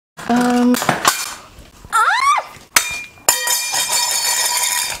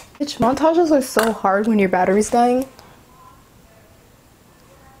Bitch, montages are so hard when your battery's dying.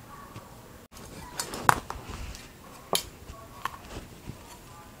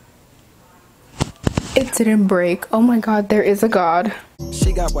 It didn't break. Oh my god, there is a god.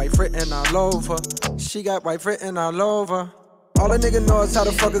 She got white written all over. She got white written all over. All a nigga knows how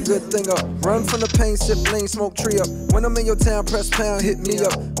to fuck a good thing up. Run from the pain, sip lean, smoke tree up. When I'm in your town, press pound, hit me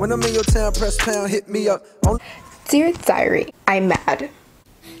up. When I'm in your town, press pound, hit me up. Dear diary, I'm mad.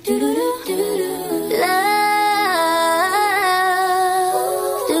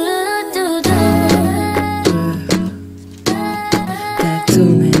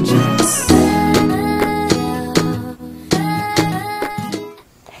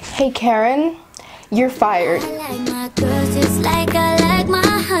 Hey Karen, you're fired. I like my girls just like I like my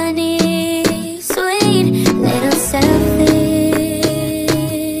honey. Sweet, little selfish.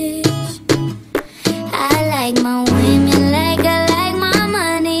 I like my women like I like my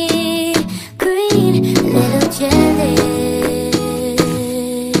money. Green, little jealous.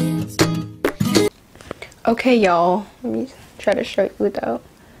 Okay y'all, let me try to show you without.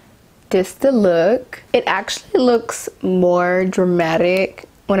 This the look. It actually looks more dramatic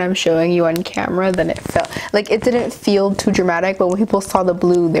when I'm showing you on camera than it felt. Like, it didn't feel too dramatic, but when people saw the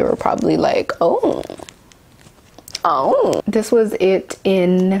blue, they were probably like, oh. This was it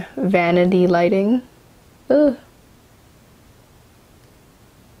in Vanity lighting. Ugh.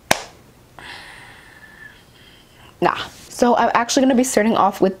 Nah. So I'm actually gonna be starting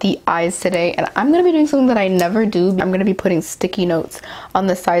off with the eyes today, and I'm gonna be doing something that I never do. I'm gonna be putting sticky notes on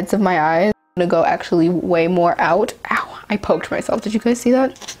the sides of my eyes. I'm gonna go actually way more out. Ow, I poked myself. Did you guys see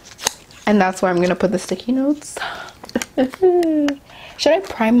that? And that's where I'm gonna put the sticky notes. Should I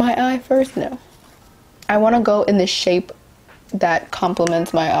prime my eye first? No. I wanna go in the shape that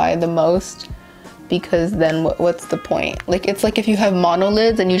complements my eye the most, because then what's the point? Like, it's like if you have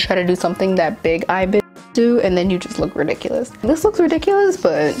monolids and you try to do something that big eye bitch do, and then you just look ridiculous. This looks ridiculous,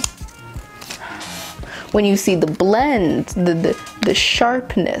 but when you see the blend, the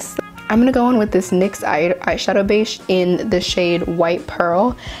sharpness. I'm gonna go on with this NYX eyeshadow base in the shade White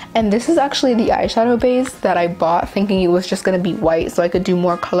Pearl, and this is actually the eyeshadow base that I bought thinking it was just gonna be white so I could do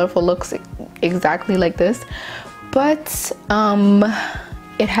more colorful looks exactly like this, but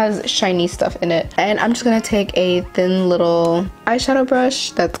it has shiny stuff in it. And I'm just gonna take a thin little eyeshadow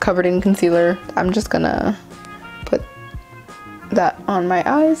brush that's covered in concealer. I'm just gonna put that on my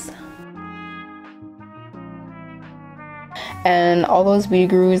eyes. And all those beauty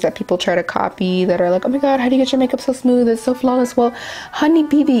gurus that people try to copy that are like, oh my god, how do you get your makeup so smooth, it's so flawless? Well, honey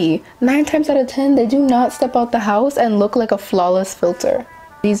BB, 9 times out of 10 they do not step out the house and look like a flawless filter.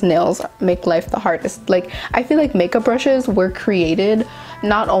 These nails make life the hardest. Like, I feel like makeup brushes were created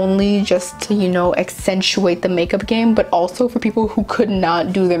not only just to, you know, accentuate the makeup game, but also for people who could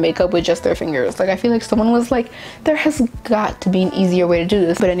not do their makeup with just their fingers. Like, I feel like someone was like, there has got to be an easier way to do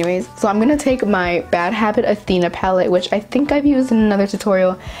this. But anyways, so I'm gonna take my Bad Habit Athena palette, which I think I've used in another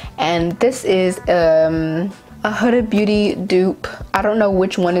tutorial, and this is a Huda Beauty dupe. I don't know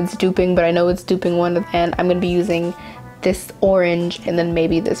which one it's duping, but I know it's duping one, and I'm gonna be using this orange and then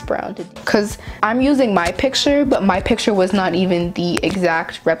maybe this brown, because I'm using my picture, but my picture was not even the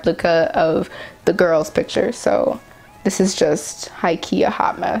exact replica of the girl's picture, so this is just high-key a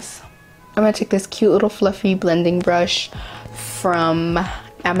hot mess. I'm gonna take this cute little fluffy blending brush from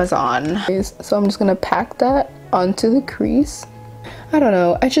Amazon, so I'm just gonna pack that onto the crease. I don't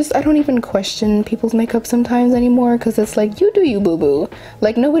know, I don't even question people's makeup sometimes anymore, because it's like, you do you, boo-boo.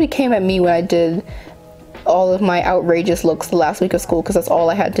 Like, nobody came at me when I did all of my outrageous looks the last week of school, because that's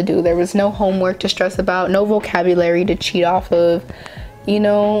all I had to do. There was no homework to stress about, no vocabulary to cheat off of, you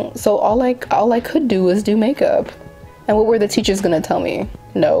know, so all I could do was do makeup. And what were the teachers gonna tell me?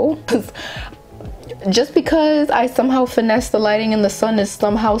 No. Just because I somehow finessed the lighting and the sun is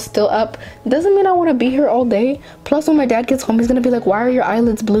somehow still up doesn't mean I want to be here all day. Plus, when my dad gets home, he's gonna be like, why are your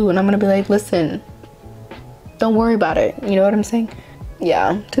eyelids blue? And I'm gonna be like, listen, don't worry about it. You know what I'm saying?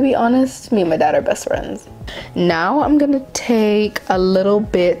 Yeah, to be honest, me and my dad are best friends. Now I'm gonna take a little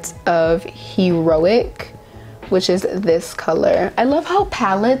bit of Heroic, which is this color. I love how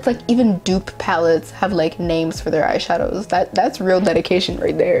palettes, like even dupe palettes, have like names for their eyeshadows. That's real dedication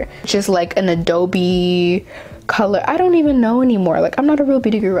right there. Just like an Adobe color. I don't even know anymore. Like, I'm not a real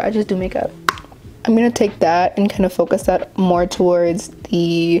beauty guru, I just do makeup. I'm gonna take that and kind of focus that more towards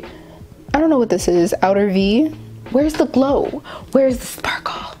the, I don't know what this is, outer V. Where's the glow? Where's the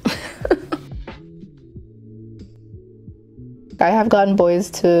sparkle? I have gotten boys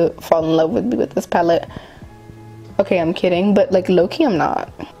to fall in love with me with this palette. Okay, I'm kidding, but like low-key I'm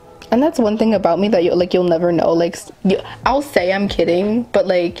not. And that's one thing about me that you'll never know. Like, I'll say I'm kidding, but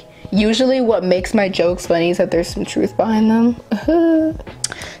like usually what makes my jokes funny is that there's some truth behind them.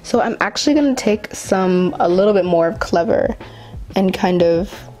 So I'm actually gonna take a little bit more of Clever and kind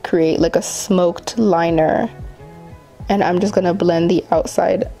of create like a smoked liner, and I'm just gonna blend the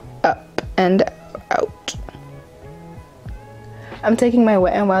outside up and out. I'm taking my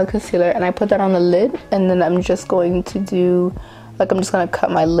Wet n Wild concealer and I put that on the lid, and then I'm just going to do like, I'm just gonna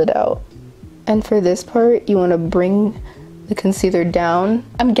cut my lid out. And for this part, you want to bring the concealer down.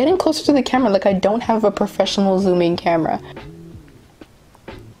 I'm getting closer to the camera, like I don't have a professional zooming camera.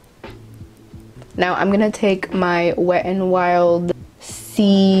 Now I'm gonna take my Wet n Wild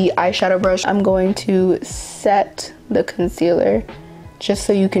C eyeshadow brush. I'm going to set the concealer just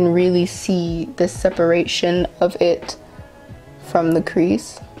so you can really see the separation of it from the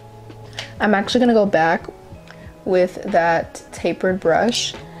crease. I'm actually gonna go back with that tapered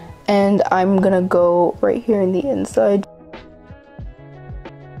brush, and I'm gonna go right here in the inside.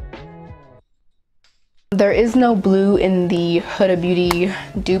 There is no blue in the Huda Beauty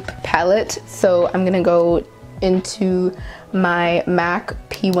dupe palette, so I'm gonna go into my MAC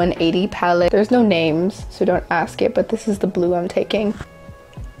P180 palette. There's no names, so don't ask it, but this is the blue I'm taking.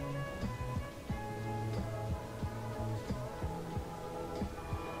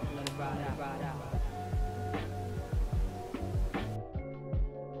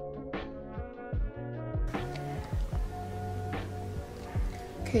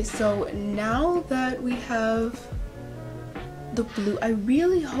 Okay, so now that we have the blue, I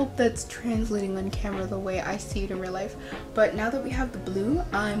really hope that's translating on camera the way I see it in real life, but now that we have the blue,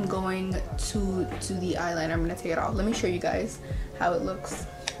 I'm going to do the eyeliner. I'm gonna take it off. Let me show you guys how it looks.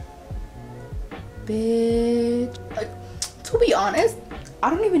 Bitch, like, to be honest, I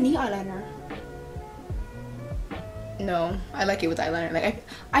don't even need eyeliner. No, I like it with eyeliner. Like,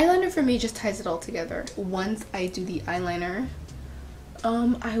 eyeliner for me just ties it all together. Once I do the eyeliner,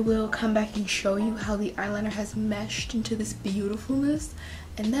 I will come back and show you how the eyeliner has meshed into this beautifulness,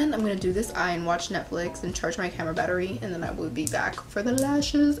 and then I'm gonna do this eye and watch Netflix and charge my camera battery, and then I will be back for the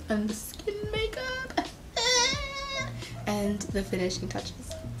lashes and the skin makeup and the finishing touches.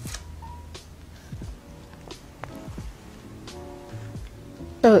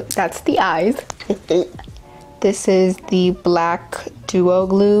 So that's the eyes. This is the black duo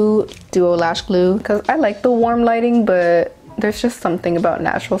lash glue, because I like the warm lighting, but there's just something about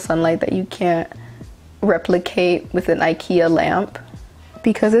natural sunlight that you can't replicate with an IKEA lamp.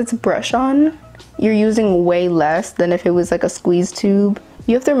 Because it's brush on, you're using way less than if it was like a squeeze tube.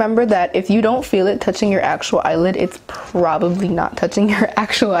 You have to remember that if you don't feel it touching your actual eyelid, it's probably not touching your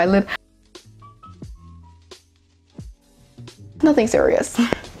actual eyelid. Nothing serious.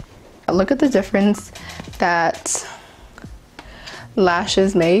 Look at the difference that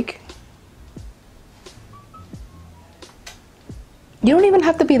lashes make. You don't even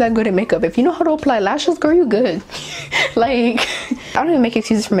have to be that good at makeup. If you know how to apply lashes, girl, you good. Like, I don't even make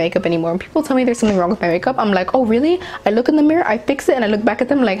excuses for makeup anymore. When people tell me there's something wrong with my makeup, I'm like, oh really? I look in the mirror, I fix it, and I look back at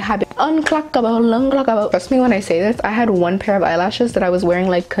them like, habit unclockable. Trust me when I say this, I had one pair of eyelashes that I was wearing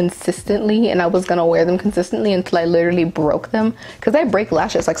like consistently, and I was gonna wear them consistently until I literally broke them. Because I break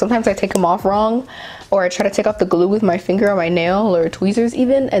lashes. Like, sometimes I take them off wrong, or I try to take off the glue with my finger or my nail or tweezers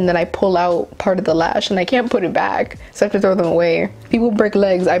even, and then I pull out part of the lash and I can't put it back, so I have to throw them away. People break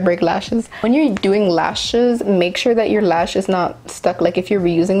legs, I break lashes. When you're doing lashes, make sure that your lash is not stuck. Like, if you're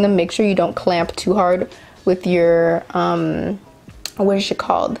reusing them, make sure you don't clamp too hard with your what is it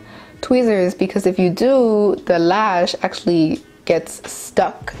called, tweezers, because if you do, the lash actually gets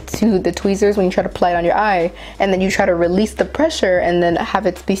stuck to the tweezers when you try to apply it on your eye, and then you try to release the pressure and then have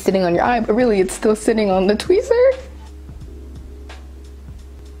it be sitting on your eye, but really it's still sitting on the tweezer.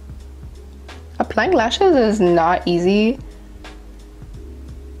 Applying lashes is not easy,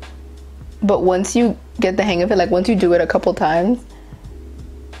 but once you get the hang of it, like once you do it a couple times,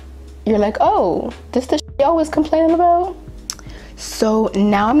 you're like, oh, this the shit you always complaining about? So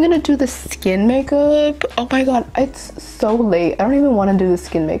now I'm gonna do the skin makeup. Oh my god, it's so late. I don't even want to do the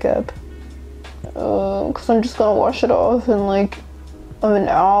skin makeup because I'm just gonna wash it off in like an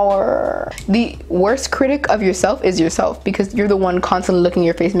hour. The worst critic of yourself is yourself, because you're the one constantly looking at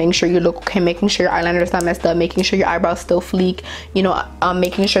your face, making sure you look okay, making sure your eyeliner is not messed up, making sure your eyebrows still fleek, you know,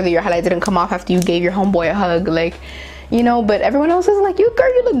 making sure that your highlight didn't come off after you gave your homeboy a hug, like, you know. But everyone else is like, you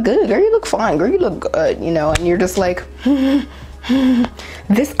girl, you look good, girl, you look fine, girl, you look good, you know, and you're just like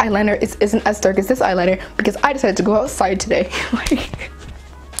this eyeliner isn't as dark as this eyeliner because I decided to go outside today. Like,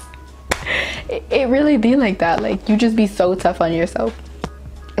 it really be like that. Like, you just be so tough on yourself.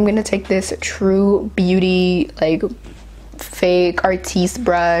 I'm gonna take this True Beauty like fake artiste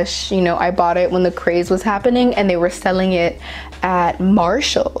brush. You know, I bought it when the craze was happening and they were selling it at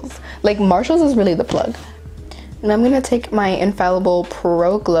Marshall's. Like, Marshall's is really the plug. And I'm gonna take my Infallible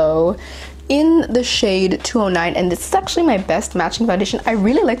Pro Glow in the shade 209, and this is actually my best matching foundation. I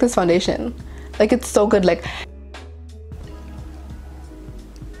really like this foundation. Like, it's so good. Like,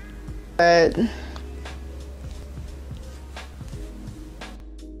 but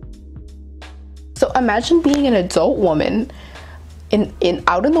so imagine being an adult woman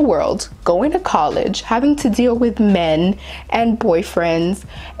out in the world, going to college, having to deal with men and boyfriends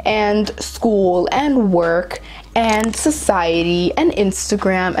and school and work and society and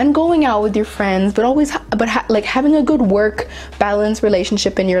Instagram and going out with your friends, but always like having a good work balance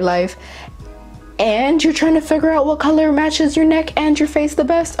relationship in your life, and you're trying to figure out what color matches your neck and your face the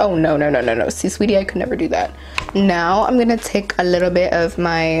best. Oh no. See, sweetie, I could never do that. Now I'm gonna take a little bit of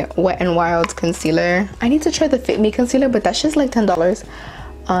my Wet n Wild concealer. I need to try the Fit Me concealer, but that's just like $10.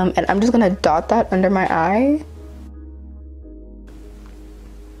 And I'm just gonna dot that under my eye.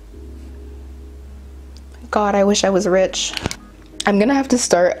 God, I wish I was rich. I'm gonna have to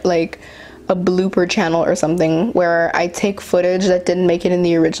start like a blooper channel or something where I take footage that didn't make it in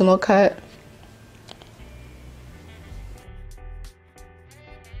the original cut.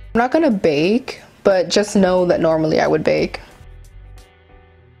 I'm not gonna bake, but just know that normally I would bake.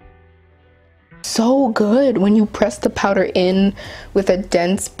 So good when you press the powder in with a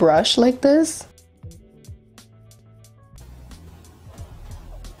dense brush like this.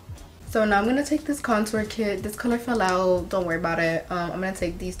 So now I'm gonna take this contour kit. This color fell out, don't worry about it. I'm gonna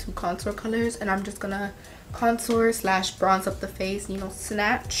take these two contour colors and I'm just gonna contour / bronze up the face, you know,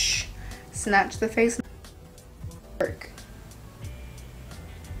 snatch the face. Work.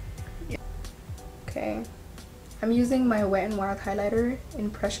 Okay, I'm using my Wet n Wild highlighter in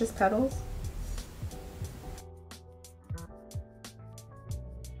Precious Petals.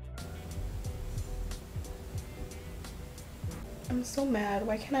 I'm so mad.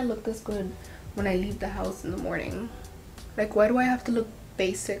 Why can't I look this good when I leave the house in the morning? Like, why do I have to look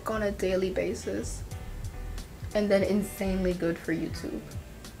basic on a daily basis and then insanely good for YouTube?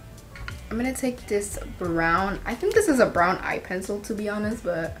 I'm gonna take this brown, I think this is a brown eye pencil to be honest,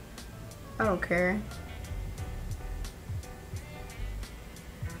 but I don't care.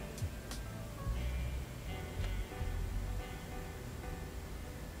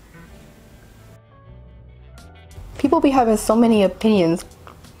 People be having so many opinions,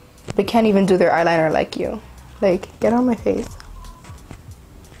 they can't even do their eyeliner like you. Like, get on my face.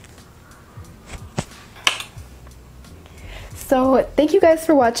 So thank you guys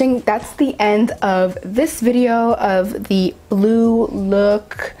for watching. That's the end of this video of the blue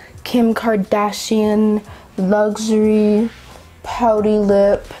look Kim Kardashian luxury pouty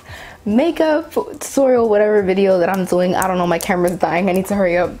lip makeup tutorial, whatever video that I'm doing. I don't know, my camera's dying, I need to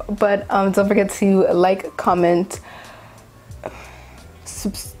hurry up. But don't forget to like, comment,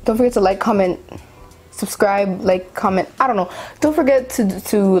 subscribe, like, comment, I don't know. Don't forget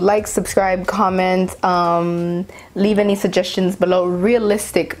to like, subscribe, comment, leave any suggestions below,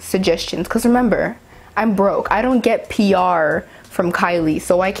 realistic suggestions, because remember, I'm broke. I don't get PR from Kylie,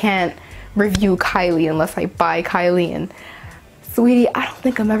 so I can't review Kylie unless I buy Kylie, and sweetie, I don't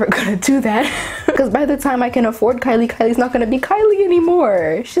think I'm ever gonna do that because by the time I can afford Kylie, Kylie's not gonna be Kylie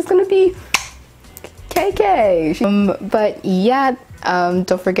anymore. She's gonna be KK. But yeah,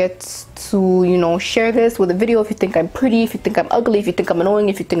 don't forget to, you know, share this with a video if you think I'm pretty, if you think I'm ugly, if you think I'm annoying,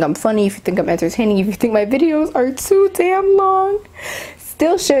 if you think I'm funny, if you think I'm entertaining, if you think my videos are too damn long.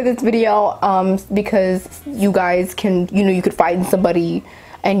 Still share this video because you guys can, you know, you could find somebody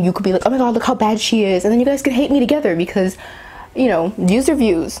and you could be like, oh my god, look how bad she is, and then you guys can hate me together because, you know, views are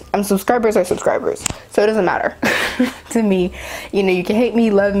views and subscribers are subscribers, so it doesn't matter to me. You know, you can hate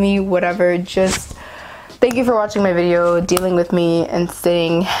me, love me, whatever. Just thank you for watching my video, dealing with me and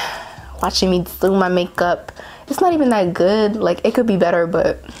sitting watching me do my makeup. It's not even that good, like it could be better,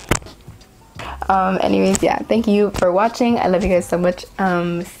 but anyways, yeah, thank you for watching. I love you guys so much.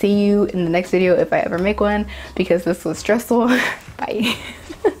 See you in the next video if I ever make one, because this was stressful. Bye.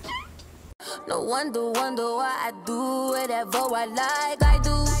 No wonder why I do whatever I like. I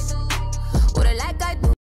do